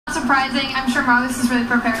surprising. I'm sure Marloes is really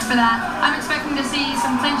prepared for that. I'm expecting to see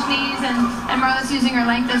some clinch knees and Marloes using her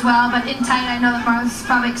length as well, but in tight I know that Marloes is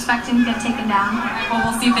probably expecting to get taken down. Well,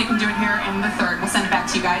 we'll see if they can do it here in the third. We'll send it back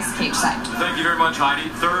to you guys, cage side. Thank you very much, Heidi.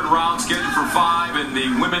 Third round scheduled for 5 in the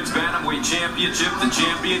Women's Bantamweight Championship. The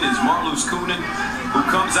champion is Marloes Coenen, who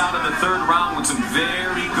comes out in the third round with some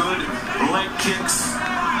very good leg kicks.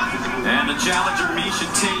 And the challenger, MIESHA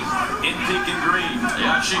Tate, in pink and green.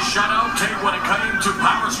 Yeah, she shut out Tate when it came to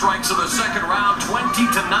power strikes in the second round, 20-0.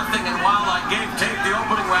 And while I gave Tate the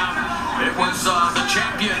opening round, it was the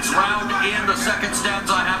champion's round in the second stanza.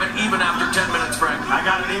 I have it even after 10 minutes, Frank. I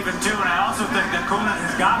got it even too, and I also think that Coenen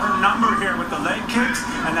has got her number here with the leg kicks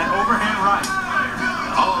and that overhand right.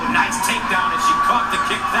 Oh, nice takedown, and she caught the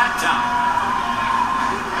kick that time.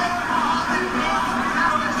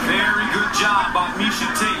 Very good job by MIESHA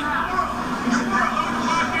Tate.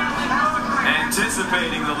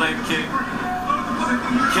 Anticipating the leg kick,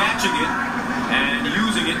 catching it, and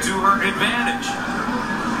using it to her advantage.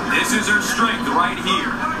 This is her strength right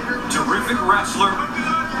here. Terrific wrestler,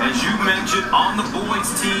 as you mentioned, on the boys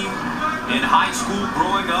team in high school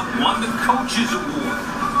growing up, won the Coaches Award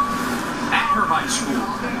at her high school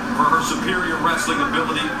for her superior wrestling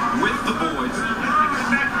ability with the boys.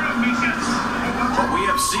 But we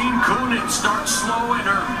have seen Coenen start slow in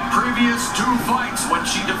her previous 2 fights when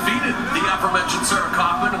she defeated the aforementioned Sarah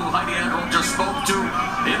Kaufman, who Heidi Androl just spoke to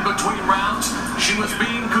in between rounds. She was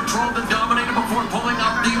being controlled and dominated before pulling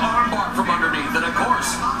out the armbar from underneath. And of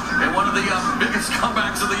course, in one of the biggest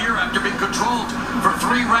comebacks of the year, after being controlled for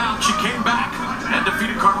 3 rounds, she came back and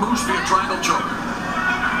defeated Carmouche via triangle choke.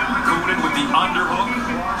 Coenen with the underhook,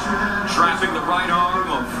 trapping the right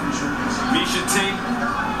arm of MIESHA Tate.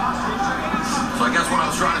 So I guess what I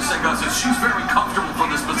was trying to say, Gus, is she's very comfortable for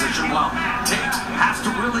this position, while Tate has to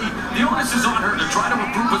really, the onus is on her to try to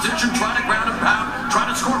improve position, try to ground and pound, try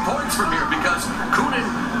to score points from here, because Coenen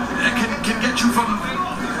can get you from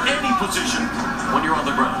any position when you're on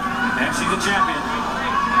the ground. And she's a champion.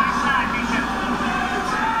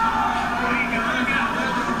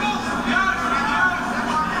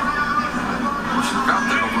 She's out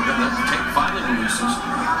there, we're going to Tate finally releases.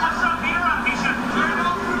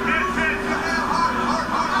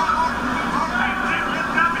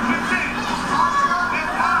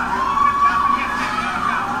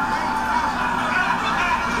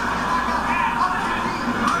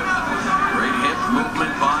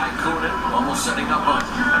 Setting up a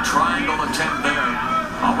triangle attempt there.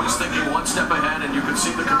 Always thinking one step ahead, and you can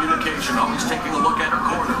see the communication. Always taking a look at her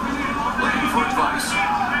corner, looking for advice.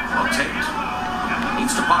 Well, Tate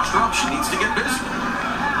needs to posture up. She needs to get busy.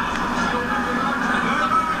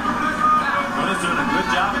 Coenen's doing a good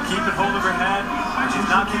job of keeping hold of her head. When she's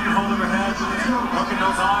not keeping hold of her head, hooking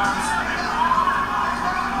those arms.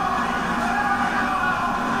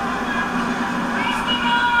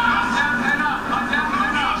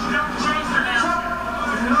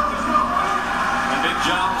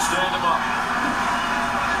 Stand him up.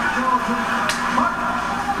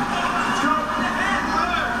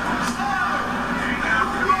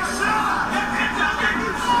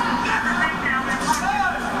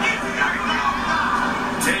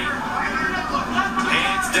 Tate,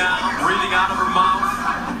 hands down, breathing out of her mouth.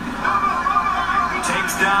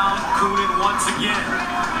 Takes down Coenen once again.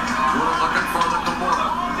 We're looking for the Kimura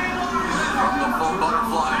from the full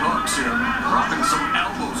butterfly hooks here, dropping some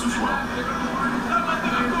elbows as well.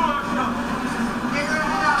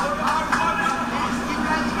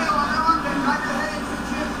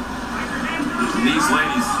 These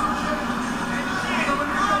ladies,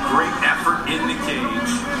 great effort in the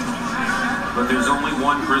cage, but there's only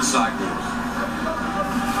one Chris Cyborg.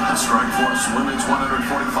 The Strikeforce Women's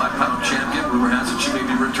 145-pound champion. Rumor has it she may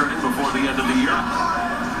be returning before the end of the year.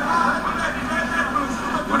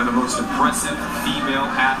 One of the most impressive female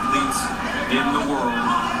athletes in the world,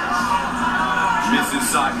 Mrs.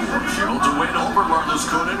 Cyborg. She holds a win over Marloes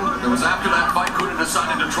Coenen. It was after that fight Coenen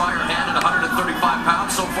decided to try her hand at 135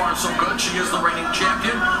 pounds. So far, so good. She is the reigning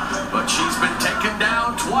champion, but she's been taken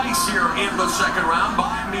down twice here in the second round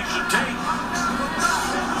by MIESHA Tate.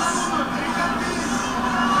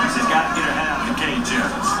 She's got to get her head out of the cage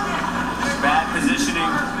here. Bad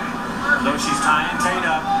positioning, though she's tying Tate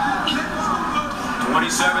up.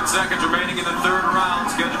 27 seconds remaining in the third round,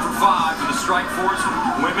 scheduled for 5 for the Strikeforce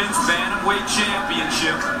Women's Bantamweight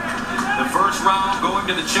Championship. The first round going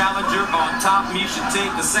to the challenger on top, MIESHA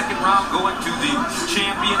Tate. The second round going to the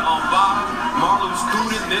champion on bottom, Marloes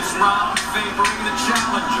Coenen. This round favoring the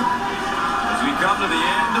challenger. As we come to the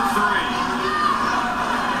end of 3.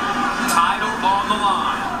 Title on the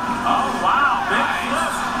line. Oh, wow.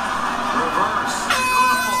 Nice. Reverse.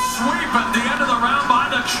 Beautiful sweep at the end of the round by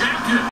the champion.